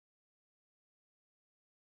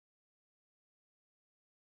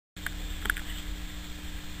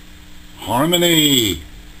Harmony.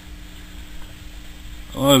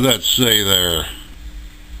 What does that say there?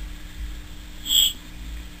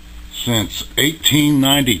 Since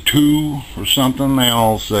 1892 or something, they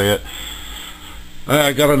all say it.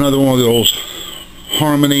 I got another one of those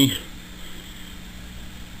Harmony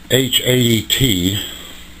H80T.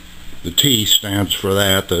 The T stands for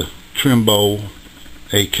that, the Trimbo,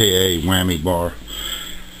 aka whammy bar.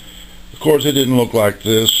 Of course, it didn't look like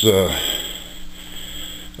this.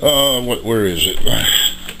 Where is it?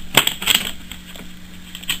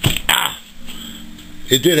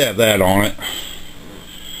 It did have that on it.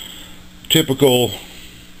 Typical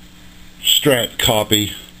Strat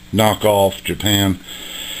copy, knockoff, Japan.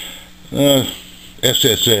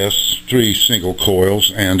 SSS, 3 single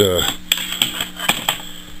coils, and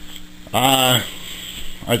I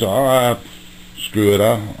thought, screw it,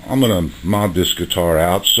 I'm gonna mod this guitar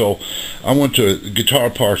out. So I went to Guitar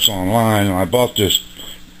Parts online and I bought this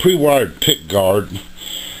pre-wired pick guard,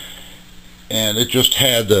 and it just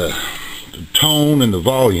had the tone and the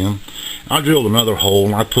volume. I drilled another hole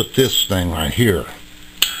and I put this thing right here,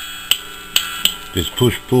 this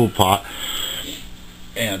push-pull pot,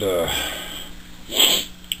 and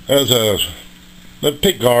as a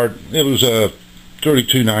pick guard, it was a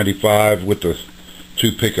 $32.95 with the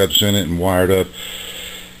 2 pickups in it and wired up.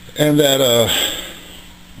 And that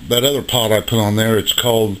other pot I put on there, it's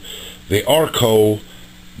called the Arco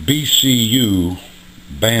BCU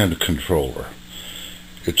band controller.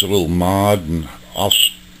 It's a little mod, and I'll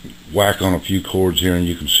whack on a few chords here and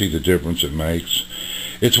you can see the difference it makes.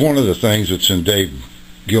 It's one of the things that's in Dave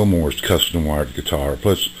Gilmour's custom wired guitar.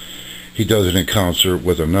 Plus he does it in concert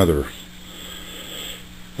with another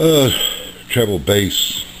treble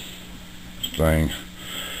bass thing.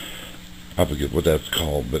 I forget what that's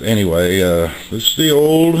called, but anyway, this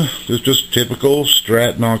is just typical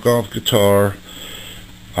Strat knockoff guitar.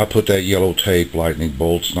 I put that yellow tape lightning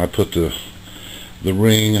bolts, and I put the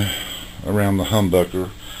ring around the humbucker.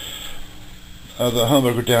 The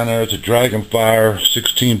humbucker down there is a Dragonfire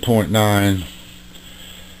 16.9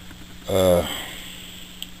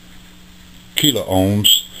 kilo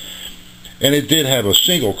ohms, and it did have a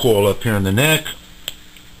single coil up here in the neck.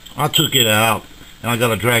 I took it out and I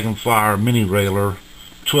got a Dragonfire mini railer,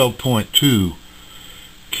 12.2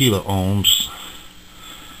 kilo ohms,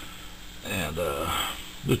 and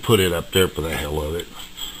just put it up there for the hell of it.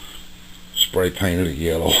 Spray painted it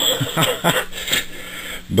yellow.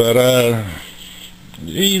 But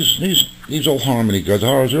these old Harmony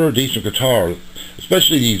guitars, they're a decent guitar,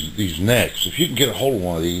 especially these necks. If you can get a hold of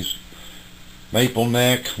one of these, maple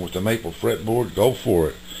neck with the maple fretboard, go for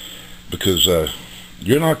it, because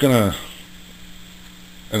you're not gonna,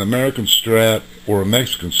 an American Strat or a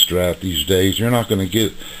Mexican Strat these days, you're not gonna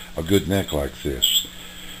get a good neck like this.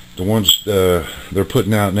 The ones they're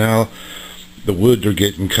putting out now, the wood they're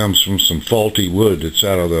getting comes from some faulty wood that's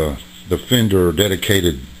out of the Fender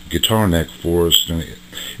dedicated guitar neck forest, and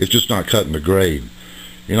it's just not cutting the grade.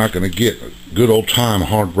 You're not going to get a good old time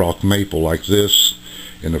hard rock maple like this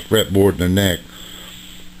in the fretboard and the neck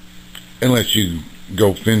unless you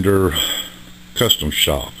go Fender custom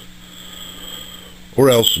shop, or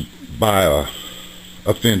else buy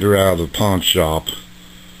a Fender out of the pawn shop,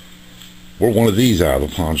 or one of these out of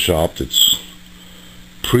the pawn shop that's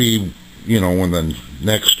pre, when the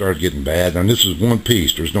neck started getting bad. And this is one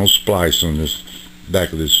piece, there's no splice on this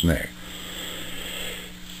back of this neck.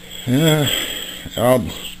 Yeah, I'll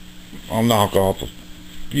knock off a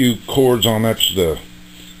few chords on. That's the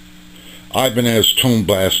Ibanez Tone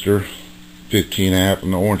Blaster 15 amp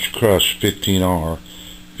and the Orange Crush 15R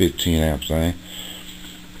 15 amp thing.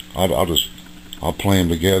 I'll play them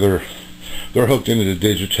together. They're hooked into the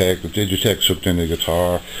Digitech. The Digitech's hooked into the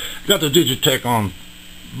guitar. Got the Digitech on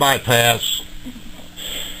bypass,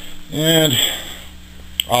 and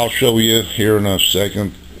I'll show you here in a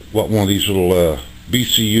second what one of these little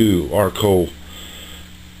BCU Arco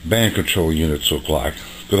band control units look like,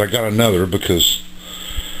 because I got another, because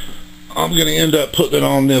I'm going to end up putting it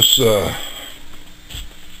on this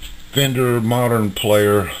Fender Modern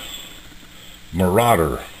Player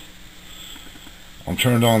Marauder. I'm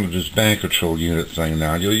turned on to this band control unit thing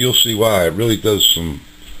now. You'll see why. It really does some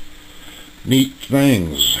neat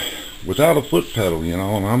things without a foot pedal,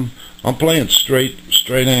 and I'm playing straight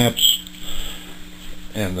amps,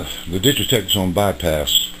 and the Digitech's on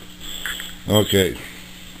bypass. Okay.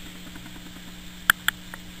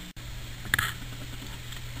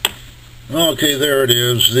 Okay, there it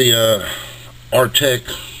is, the Artec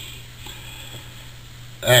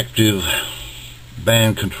active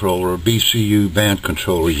band controller, BCU band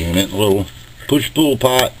controller unit, a little push-pull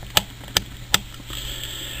pot.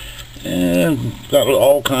 And got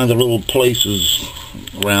all kinds of little places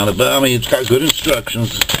around it, but I mean, it's got good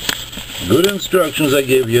instructions. Good instructions they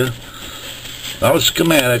give you. Not a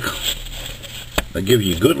schematic. They give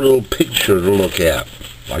you a good little picture to look at.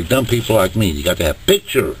 Like dumb people like me, you got to have a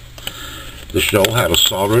picture to show how to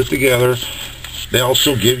solder it together. They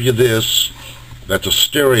also give you this. That's a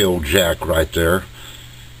stereo jack right there.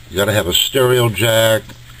 You got to have a stereo jack,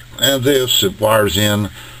 and this, it wires in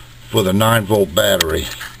for the 9-volt battery.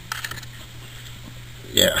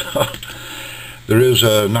 Yeah, there is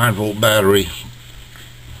a 9-volt battery.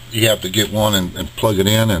 You have to get one and plug it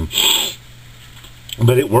in,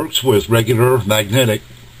 but it works with regular magnetic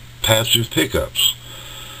passive pickups,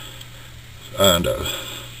 and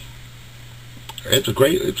it's a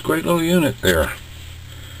great little unit there.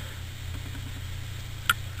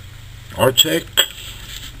 Artec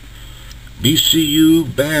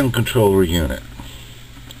BCU band controller unit.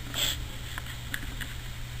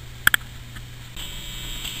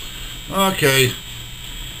 Okay,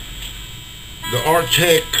 the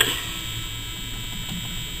Artec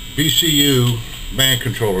BCU band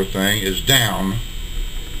controller thing is down,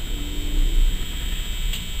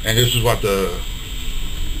 and this is what the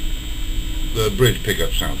bridge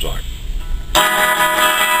pickup sounds like.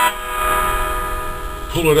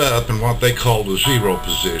 Pull it up in what they call the 0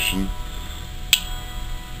 position.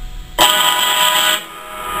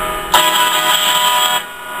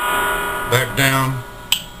 Back down.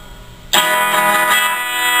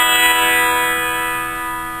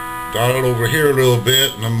 Got it over here a little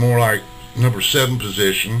bit, and I'm more like number 7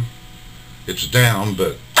 position. It's down,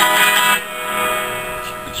 but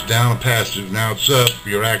it's down and passive. Now it's up,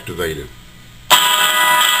 you're activated.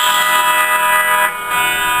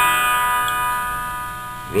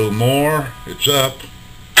 A little more, it's up.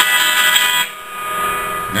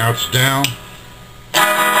 Now it's down.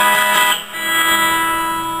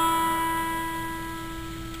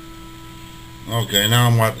 Okay, now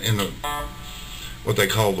I'm in what they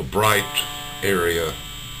call the bright area,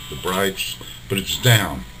 the brights, but it's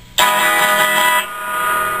down.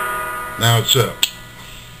 Now it's up.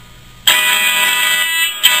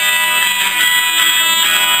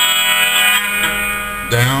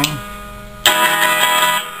 Down.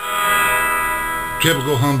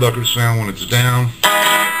 Typical humbucker sound when it's down.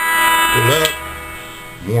 Pull up.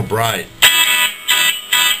 More bright.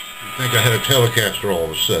 You think I had a Telecaster all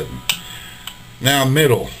of a sudden. Now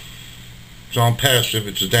middle. It's on passive,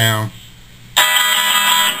 it's down.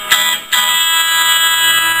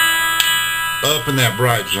 Up in that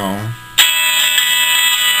bright zone.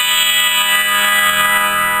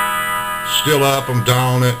 Still up, I'm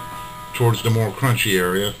dialing it towards the more crunchy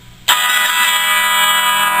area.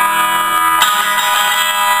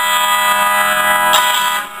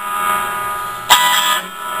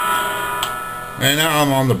 And now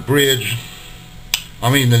I'm on the bridge,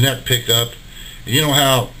 the neck pickup. And you know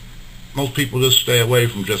how most people just stay away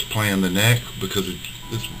from just playing the neck, because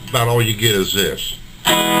it's about all you get is this.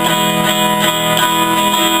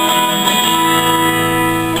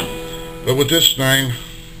 But with this thing,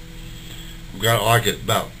 I've got it like at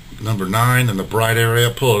about number 9 in the bright area.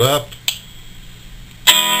 Pull it up.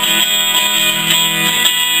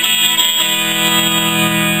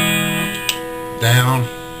 Down.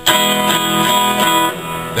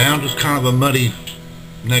 Down, just kind of a muddy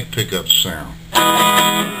neck pickup sound.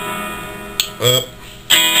 Up.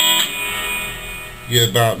 Get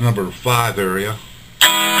about number 5 area.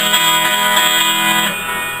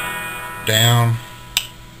 Down.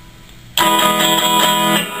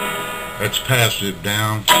 That's passive.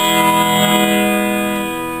 Down.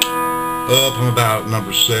 Up, I'm about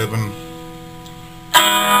number 7.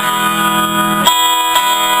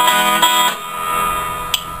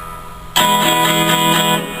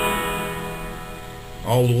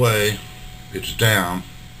 All the way, it's down.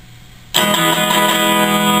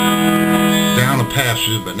 Down and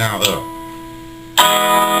passive, but now up.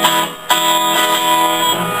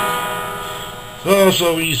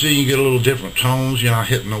 So you see, you get a little different tones. You're not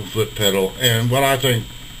hitting no foot pedal. And what I think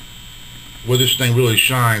where this thing really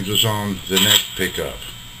shines is on the neck pickup.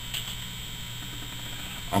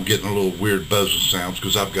 I'm getting a little weird buzzing sounds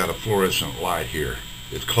because I've got a fluorescent light here.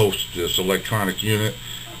 It's close to this electronic unit.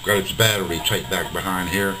 I've got its battery taped back behind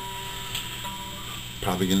here.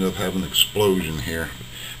 Probably end up having an explosion here.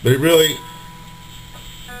 But it really,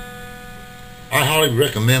 I highly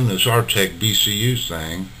recommend this Artec BCU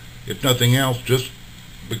thing. If nothing else, just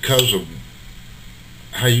because of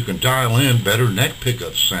how you can dial in better neck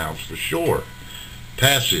pickup sounds for sure.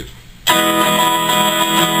 Passive.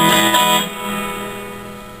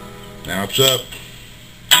 Now it's up.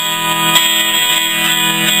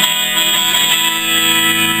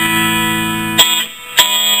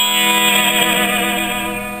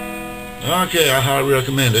 okay, I highly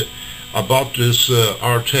recommend it. I bought this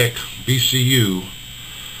Artec BCU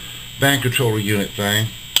band controller unit thing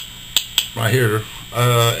right here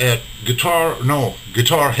at Guitar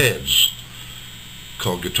Heads,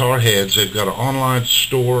 called Guitar Heads. They've got an online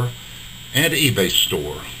store and an eBay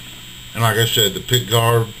store, and like I said, the pick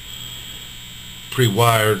guard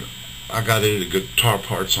pre-wired, I got it at Guitar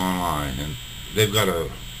Parts Online, and they've got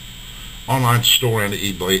a online store and an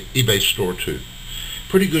eBay store too.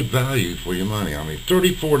 Pretty good value for your money. I mean,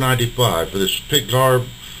 $34.95 for this pick guard,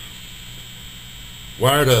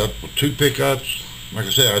 wired up with 2 pickups. Like I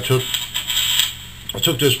said, I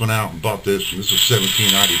took this one out and bought this, and this is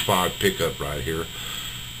 $17.95 pickup right here.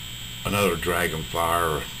 Another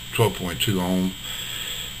Dragonfire, 12.2 ohm.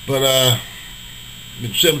 But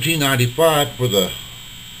 $17.95 for the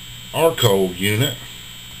Arco unit.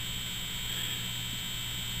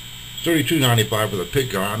 $32.95 for the pick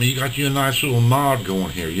guard. I mean, you got you a nice little mod going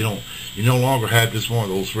here. You no longer have just one of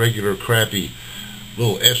those regular crappy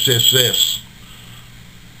little SSS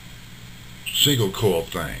single coil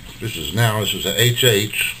things. This is a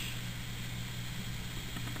HH,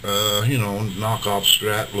 you know, knockoff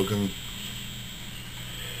Strat looking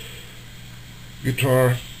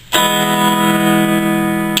guitar.